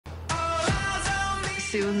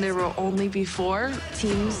soon there will only be 4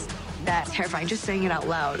 teams. That's terrifying. Just saying it out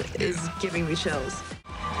loud is giving me chills.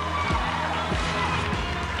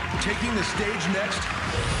 Taking the stage next,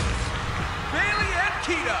 Bailey and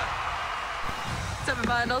Kida.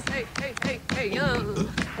 Semifinals. Hey, yo.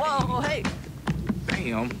 Whoa, hey.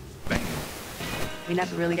 Bam, bam. We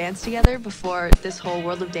never really danced together before this whole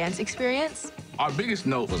World of Dance experience. Our biggest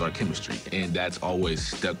note was our chemistry, and that's always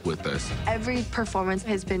stuck with us. Every performance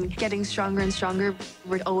has been getting stronger and stronger.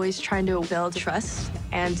 We're always trying to build trust,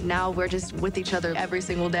 and now we're just with each other every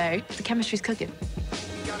single day. The chemistry's cooking.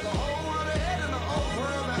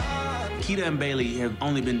 Kida and Bailey have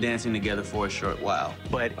only been dancing together for a short while,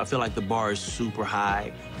 but I feel like the bar is super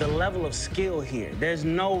high. The level of skill here, there's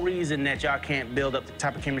no reason that y'all can't build up the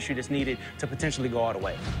type of chemistry that's needed to potentially go all the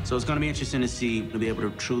way. So it's gonna be interesting to see, to be able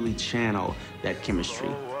to truly channel that chemistry.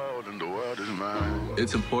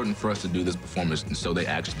 It's important for us to do this performance so they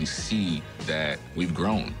actually see that we've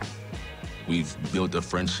grown. We've built a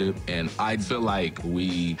friendship, and I feel like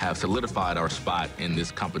we have solidified our spot in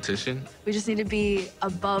this competition. We just need to be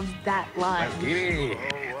above that line. Let's get it.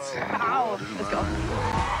 Ow. Let's go.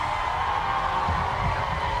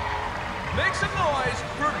 Make some noise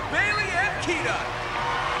for Bailey and Kida.